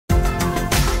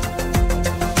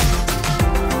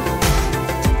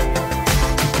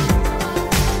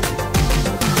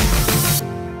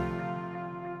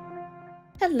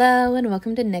Hello and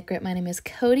welcome to Knit Grit. My name is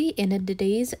Cody, and in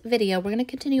today's video we're going to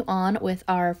continue on with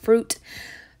our fruit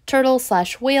turtle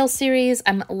 / whale series.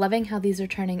 I'm loving how these are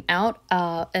turning out.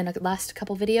 In the last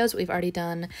couple videos we've already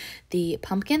done the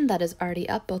pumpkin that is already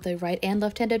up, both a right and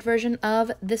left-handed version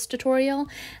of this tutorial,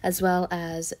 as well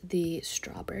as the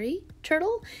strawberry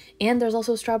turtle, and there's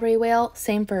also a strawberry whale.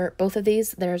 Same for both of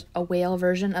these. There's a whale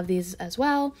version of these as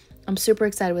well. I'm super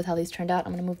excited with how these turned out.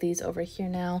 I'm going to move these over here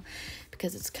now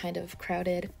because it's kind of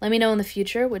crowded. Let me know in the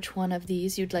future which one of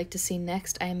these you'd like to see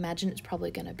next. I imagine it's probably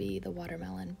going to be the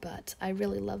watermelon, but I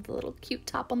really love the little cute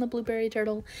top on the blueberry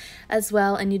turtle as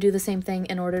well. And you do the same thing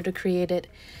in order to create it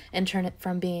and turn it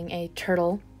from being a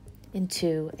turtle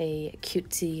into a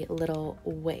cutesy little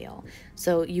whale.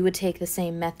 So you would take the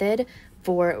same method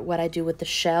for what I do with the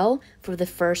shell for the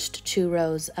first 2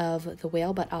 rows of the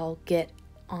whale, but I'll get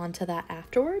onto that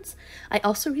afterwards. I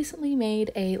also recently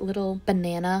made a little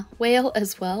banana whale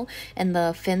as well, and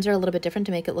the fins are a little bit different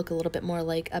to make it look a little bit more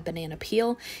like a banana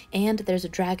peel. And there's a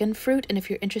dragon fruit, and if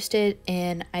you're interested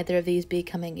in either of these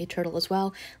becoming a turtle as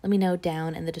well, let me know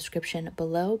down in the description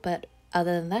below. But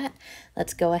other than that,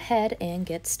 let's go ahead and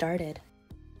get started.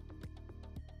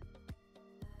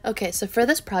 Okay, so for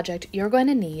this project, you're going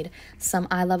to need some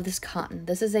I Love This cotton.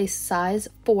 This is a size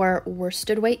 4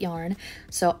 worsted weight yarn.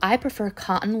 So I prefer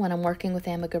cotton when I'm working with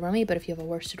Amigurumi, but if you have a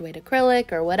worsted weight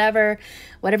acrylic or whatever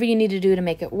you need to do to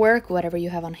make it work, whatever you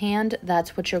have on hand,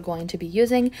 that's what you're going to be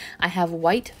using. I have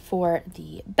white for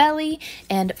the belly,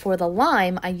 and for the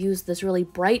lime, I use this really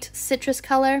bright citrus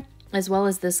color, as well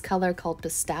as this color called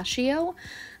Pistachio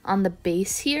on the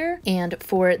base here. And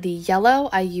for the yellow,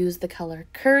 I use the color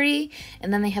Curry,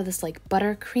 and then they have this like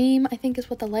Buttercream, I think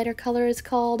is what the lighter color is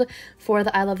called for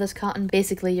the I Love This cotton.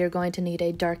 Basically, you're going to need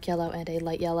a dark yellow and a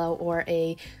light yellow, or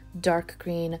a dark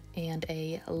green and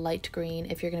a light green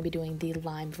if you're going to be doing the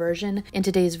lime version. In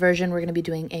today's version, we're going to be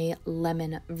doing a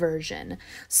lemon version.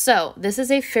 So this is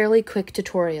a fairly quick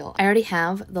tutorial. I already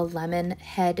have the lemon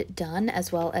head done,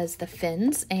 as well as the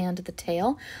fins and the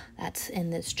tail. That's in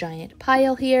this giant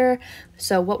pile here.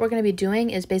 So what we're going to be doing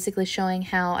is basically showing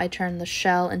how I turn the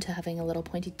shell into having a little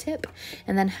pointy tip,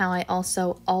 and then how I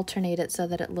also alternate it so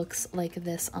that it looks like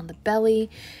this on the belly,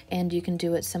 and you can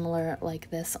do it similar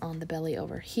like this on the belly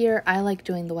over here. I like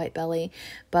doing the white belly,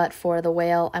 but for the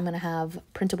whale, I'm going to have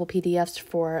printable PDFs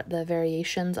for the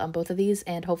variations on both of these,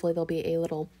 and hopefully there'll be a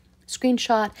little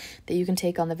screenshot that you can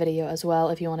take on the video as well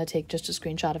if you want to take just a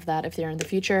screenshot of that if they're in the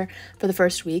future. For the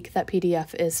first week, that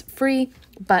PDF is free,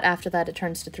 but after that it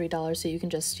turns to $3, so you can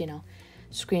just, you know,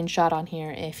 screenshot on here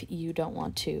if you don't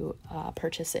want to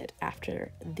purchase it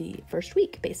after the first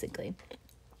week, basically.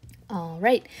 All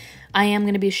right, I am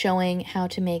going to be showing how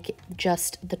to make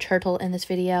just the turtle in this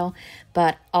video,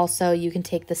 but also you can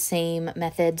take the same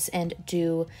methods and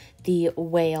do the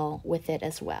whale with it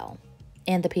as well.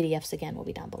 And the PDFs, again, will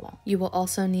be down below. You will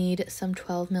also need some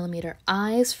 12mm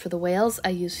eyes. For the whales, I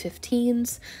use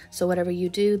 15s. So whatever you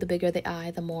do, the bigger the eye,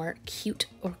 the more cute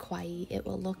or kawaii it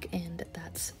will look, and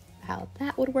that's how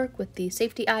that would work with the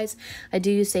safety eyes. I do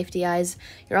use safety eyes.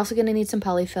 You're also going to need some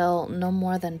polyfill. No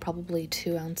more than probably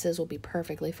 2 ounces will be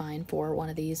perfectly fine for one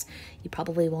of these. You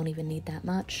probably won't even need that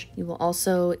much. You will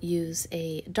also use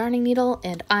a darning needle,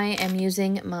 and I am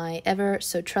using my ever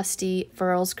so trusty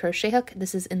Furls crochet hook.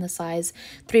 This is in the size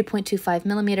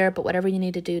 3.25mm, but whatever you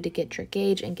need to do to get your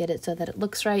gauge and get it so that it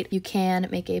looks right, you can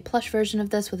make a plush version of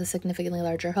this with a significantly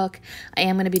larger hook. I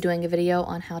am going to be doing a video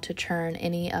on how to turn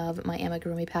any of my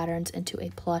Amigurumi patterns into a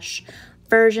plush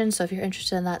version, so if you're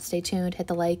interested in that, stay tuned. Hit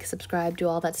the like, subscribe, do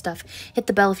all that stuff. Hit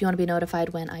the bell if you want to be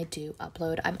notified when I do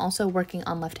upload. I'm also working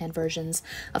on left-hand versions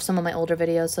of some of my older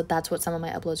videos, so that's what some of my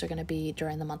uploads are going to be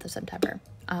during the month of September.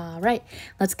 All right,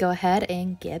 let's go ahead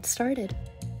and get started.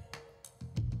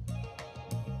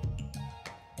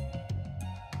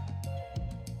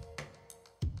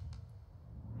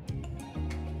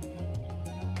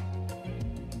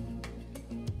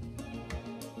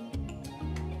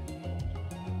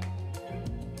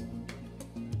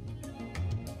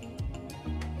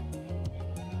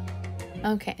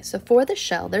 Okay, so for the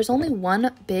shell, there's only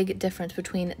one big difference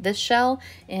between this shell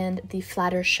and the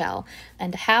flatter shell.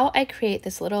 And how I create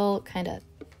this little kind of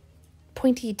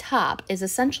pointy top is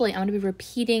essentially I'm going to be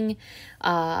repeating,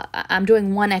 I'm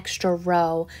doing 1 extra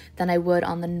row than I would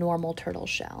on the normal turtle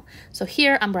shell. So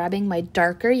here I'm grabbing my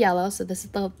darker yellow, so this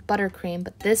is the buttercream,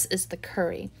 but this is the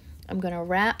curry. I'm going to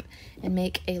wrap and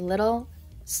make a little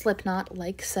slip knot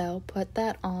like so, put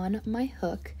that on my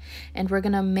hook, and we're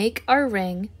going to make our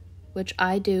ring, which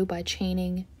I do by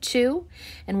chaining 2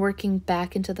 and working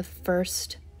back into the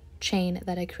first chain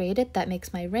that I created that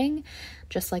makes my ring.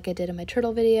 Just like I did in my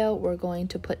turtle video, we're going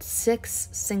to put 6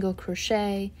 single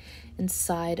crochet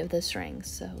inside of this ring.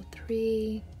 So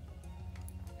 3,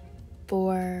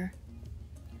 4,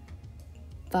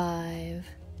 5,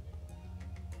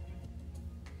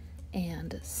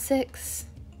 and 6.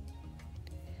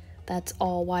 That's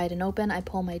all wide and open. I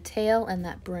pull my tail and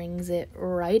that brings it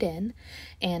right in.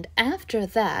 And after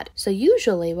that, so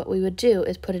usually what we would do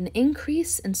is put an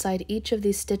increase inside each of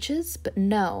these stitches, but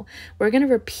no, we're going to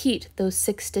repeat those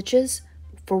 6 stitches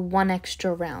for 1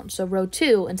 extra round. So row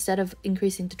 2, instead of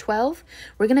increasing to 12,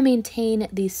 we're going to maintain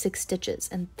these 6 stitches,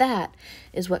 and that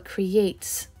is what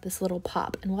creates this little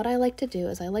pop. And what I like to do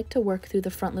is I like to work through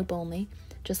the front loop only,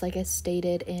 just like I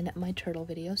stated in my turtle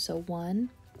video. So 1,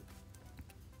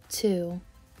 2,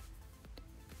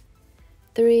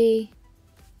 3,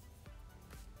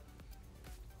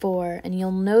 4, and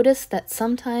you'll notice that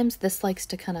sometimes this likes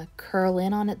to kind of curl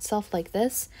in on itself like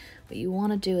this. What you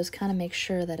want to do is kind of make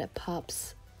sure that it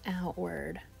pops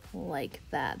outward like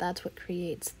that. That's what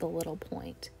creates the little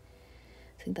point.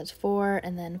 I think that's 4,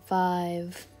 and then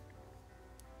 5,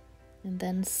 and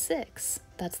then 6.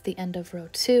 That's the end of row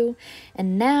 2.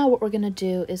 And now what we're going to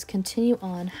do is continue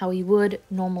on how we would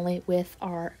normally with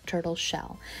our turtle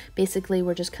shell. Basically,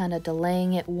 we're just kind of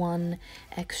delaying it 1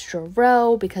 extra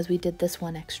row because we did this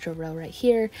 1 extra row right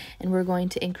here, and we're going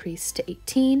to increase to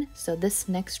 18. So this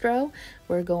next row,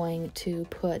 we're going to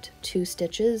put 2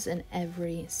 stitches in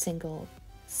every single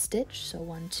stitch. So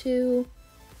 1, 2,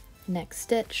 next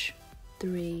stitch,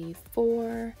 3,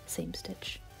 4, same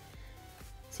stitch.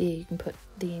 See, you can put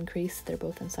the increase, they're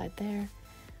both inside there.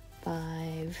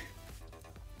 5,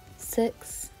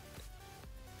 6,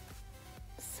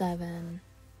 7,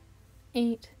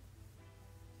 8,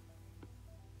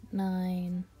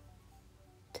 9,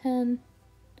 10,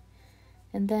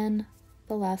 and then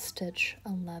the last stitch,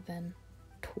 11,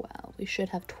 12. We should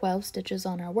have 12 stitches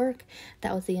on our work.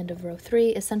 That was the end of row 3.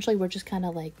 Essentially, we're just kind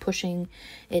of like pushing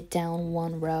it down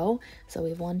 1 row. So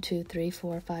we have 1, 2, 3,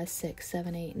 4, 5, 6,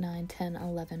 7, 8, 9, 10,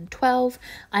 11, 12.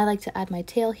 I like to add my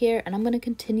tail here, and I'm going to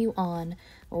continue on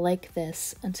like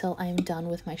this until I'm done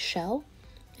with my shell.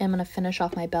 I'm going to finish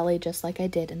off my belly just like I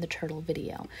did in the turtle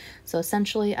video. So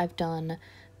essentially, I've done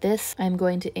this. I'm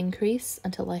going to increase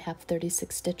until I have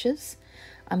 36 stitches.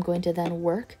 I'm going to then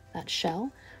work that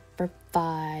shell for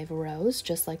 5 rows,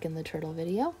 just like in the turtle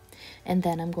video, and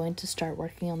then I'm going to start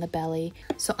working on the belly.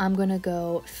 So I'm going to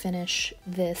go finish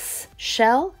this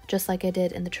shell just like I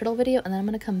did in the turtle video, and then I'm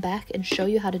going to come back and show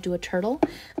you how to do a turtle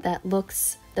that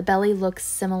looks, the belly looks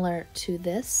similar to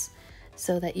this,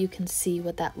 so that you can see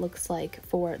what that looks like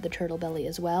for the turtle belly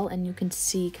as well, and you can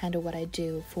see kind of what I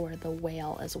do for the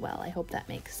whale as well. I hope that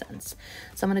makes sense.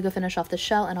 So I'm going to go finish off the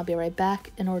shell, and I'll be right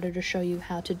back in order to show you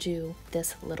how to do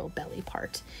this little belly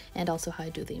part, and also how I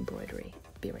do the embroidery.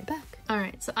 Be right back.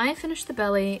 Alright, so I finished the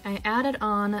belly. I added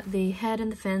on the head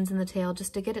and the fins and the tail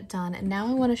just to get it done, and now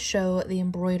I want to show the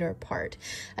embroider part.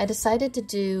 I decided to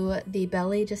do the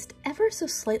belly just ever so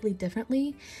slightly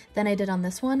differently than I did on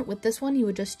this one. With this one, you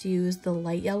would just use the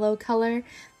light yellow color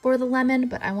for the lemon,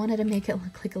 but I wanted to make it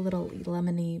look like a little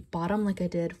lemony bottom like I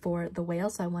did for the whale,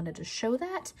 so I wanted to show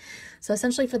that. So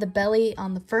essentially for the belly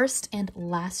on the first and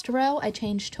last row, I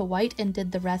changed to white and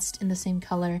did the rest in the same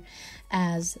color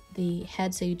as the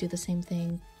head, so you do the same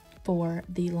thing for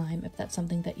the lime if that's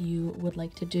something that you would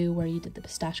like to do, where you did the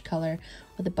pistache color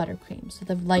or the buttercream, so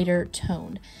the lighter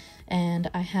tone.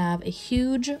 And I have a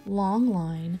huge long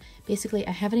line. Basically,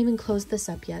 I haven't even closed this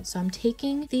up yet, so I'm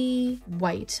taking the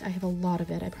white. I have a lot of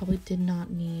it. I probably did not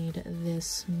need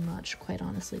this much, quite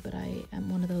honestly, but I am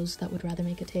one of those that would rather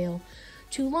make a tail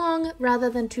too long rather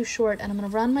than too short. And I'm gonna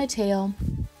run my tail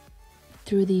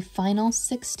through the final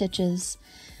 6 stitches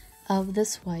of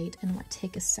this white, and it might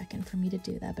take a second for me to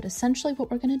do that, but essentially what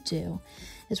we're going to do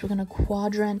is we're going to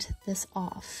quadrant this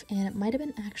off, and it might have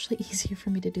been actually easier for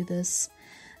me to do this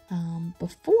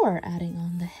before adding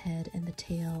on the head and the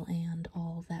tail and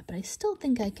all of that, but I still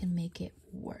think I can make it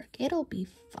work. It'll be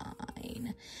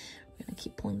fine. We're going to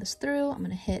keep pulling this through. I'm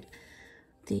going to hit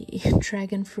the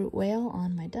dragon fruit whale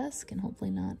on my desk and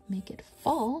hopefully not make it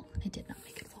fall. I did not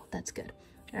make it fall. That's good.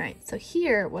 All right, so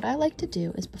here, what I like to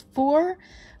do is before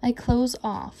I close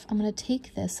off, I'm gonna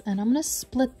take this and I'm gonna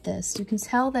split this. You can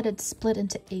tell that it's split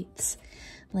into 8ths,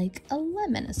 like a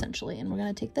lemon essentially. And we're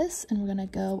gonna take this and we're gonna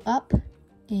go up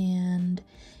and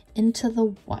into the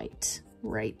white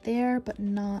right there, but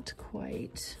not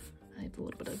quite. I have a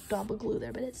little bit of double glue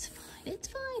there, but it's fine, it's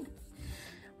fine.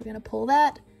 We're gonna pull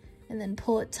that and then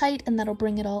pull it tight, and that'll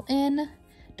bring it all in.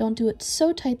 Don't do it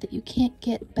so tight that you can't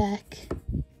get back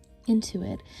into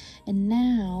it. And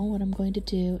now what I'm going to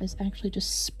do is actually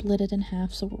just split it in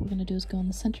half. So what we're going to do is go in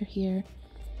the center here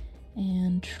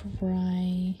and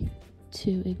try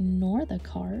to ignore the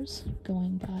cars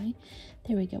going by.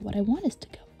 There we go. What I want is to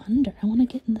go under. I want to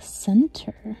get in the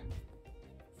center.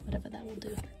 Whatever that will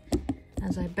do.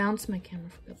 As I bounce my camera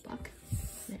for good luck.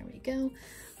 There we go.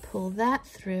 Pull that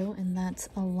through, and that's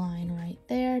a line right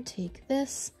there. Take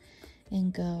this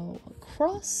and go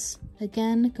across.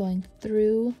 Again, going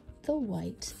through the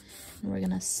white. And we're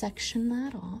going to section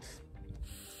that off.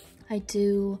 I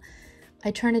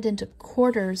turn it into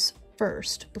quarters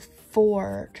first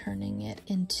before turning it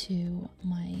into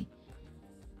my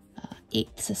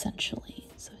eighths, essentially.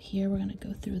 So here we're going to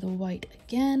go through the white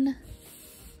again.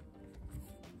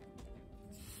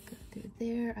 Go through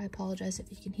there. I apologize if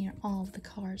you can hear all of the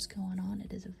cars going on.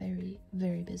 It is very,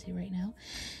 very busy right now.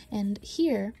 And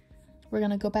here we're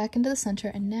going to go back into the center,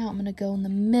 and now I'm going to go in the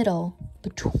middle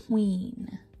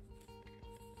between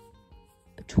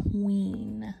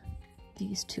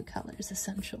these two colors,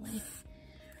 essentially.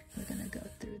 We're going to go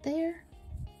through there,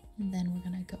 and then we're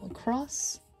going to go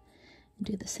across and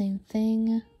do the same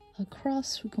thing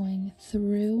across. We're going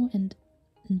through and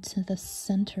into the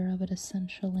center of it,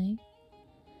 essentially,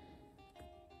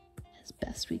 as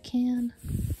best we can.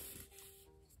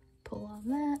 Pull on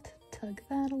that, tug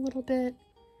that a little bit.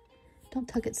 Don't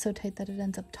tug it so tight that it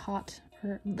ends up taut,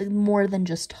 or more than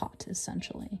just taut,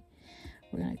 essentially.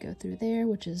 We're going to go through there,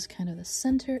 which is kind of the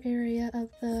center area of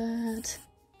that.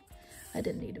 I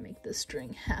didn't need to make this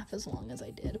string half as long as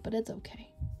I did, but it's okay.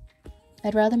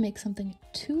 I'd rather make something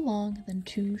too long than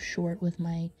too short with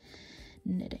my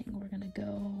knitting. We're going to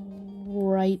go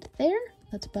right there.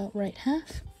 That's about right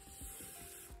half.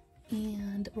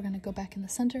 And we're going to go back in the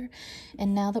center.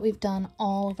 And now that we've done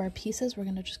all of our pieces, we're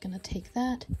just going to take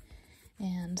that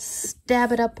and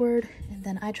stab it upward, and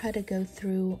then I try to go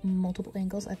through multiple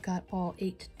angles. I've got all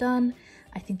 8 done.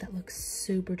 I think that looks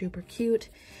super duper cute,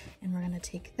 and we're gonna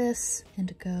take this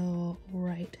and go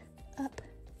right up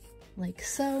like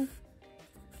so.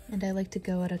 And I like to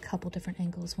go at a couple different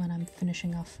angles when I'm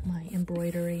finishing off my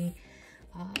embroidery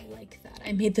like that.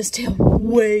 I made this tail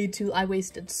I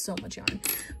wasted so much yarn,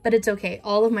 but it's okay.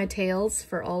 All of my tails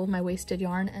for all of my wasted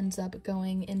yarn ends up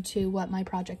going into what my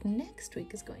project next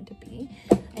week is going to be.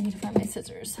 I need to find my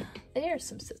scissors. There's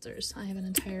some scissors. I have an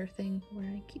entire thing where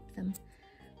I keep them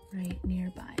right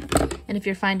nearby. And if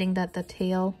you're finding that the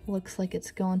tail looks like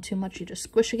it's going too much, you just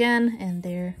squish again, and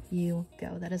there you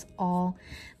go. That is all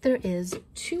there is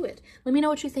to it. Let me know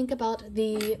what you think about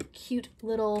the cute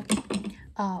little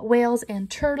whales and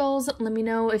turtles. Let me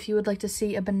know if you would like to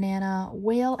see a banana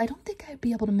whale. I don't think I'd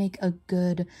be able to make a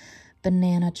good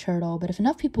banana turtle, but if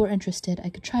enough people are interested, I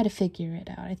could try to figure it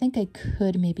out. I think I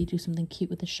could maybe do something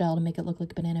cute with the shell to make it look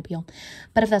like a banana peel.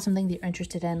 But if that's something that you're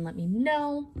interested in, let me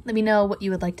know. Let me know what you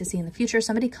would like to see in the future.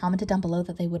 Somebody commented down below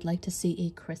that they would like to see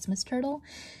a Christmas turtle.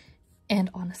 And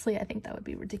honestly, I think that would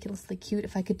be ridiculously cute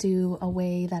if I could do a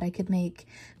way that I could make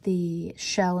the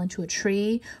shell into a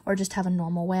tree, or just have a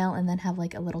normal whale and then have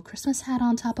like a little Christmas hat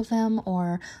on top of him,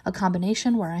 or a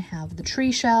combination where I have the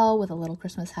tree shell with a little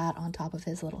Christmas hat on top of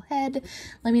his little head.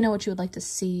 Let me know what you would like to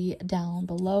see down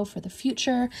below for the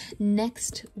future.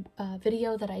 Next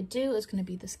video that I do is going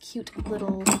to be this cute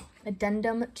little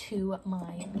addendum to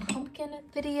my pumpkin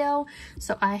video.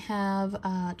 So I have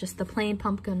just the plain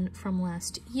pumpkin from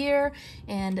last year,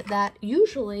 and that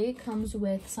usually comes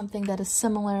with something that is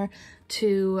similar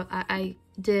to, I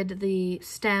did the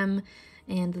stem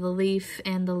and the leaf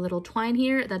and the little twine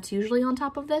here. That's usually on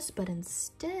top of this, but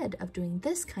instead of doing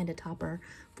this kind of topper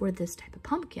for this type of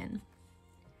pumpkin,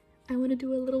 I want to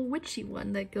do a little witchy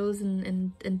one that goes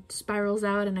and spirals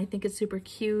out, and I think it's super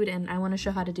cute, and I want to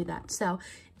show how to do that. So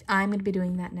I'm going to be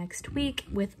doing that next week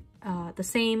with the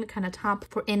same kind of top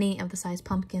for any of the size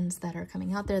pumpkins that are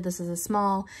coming out there. This is a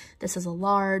small, this is a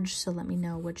large, so let me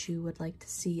know what you would like to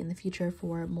see in the future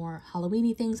for more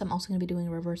Halloween-y things. I'm also going to be doing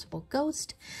a reversible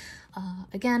ghost.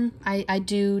 Again, I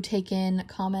do take in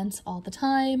comments all the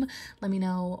time. Let me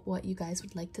know what you guys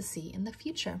would like to see in the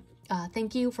future.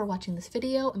 Thank you for watching this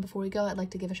video, and before we go, I'd like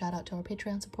to give a shout out to our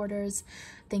Patreon supporters.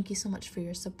 Thank you so much for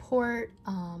your support.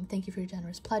 Thank you for your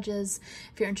generous pledges.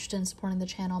 If you're interested in supporting the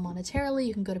channel monetarily,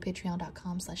 you can go to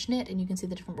patreon.com/knit, and you can see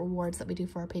the different rewards that we do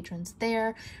for our patrons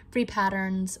there. Free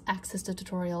patterns, access to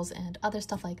tutorials, and other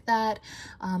stuff like that.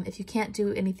 If you can't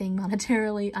do anything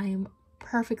monetarily, I am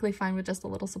perfectly fine with just a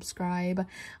little subscribe.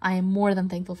 I am more than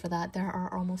thankful for that. There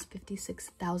are almost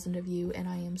 56,000 of you, and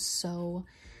I am so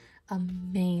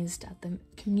amazed at the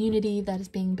community that is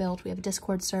being built. We have a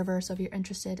Discord server, so if you're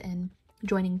interested in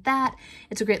joining that,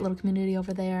 it's a great little community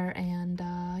over there. And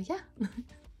yeah,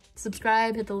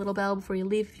 subscribe, hit the little bell before you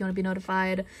leave if you want to be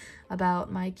notified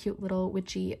about my cute little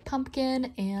witchy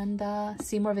pumpkin, and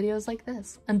see more videos like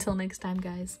this. Until next time,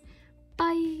 guys.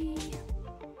 Bye!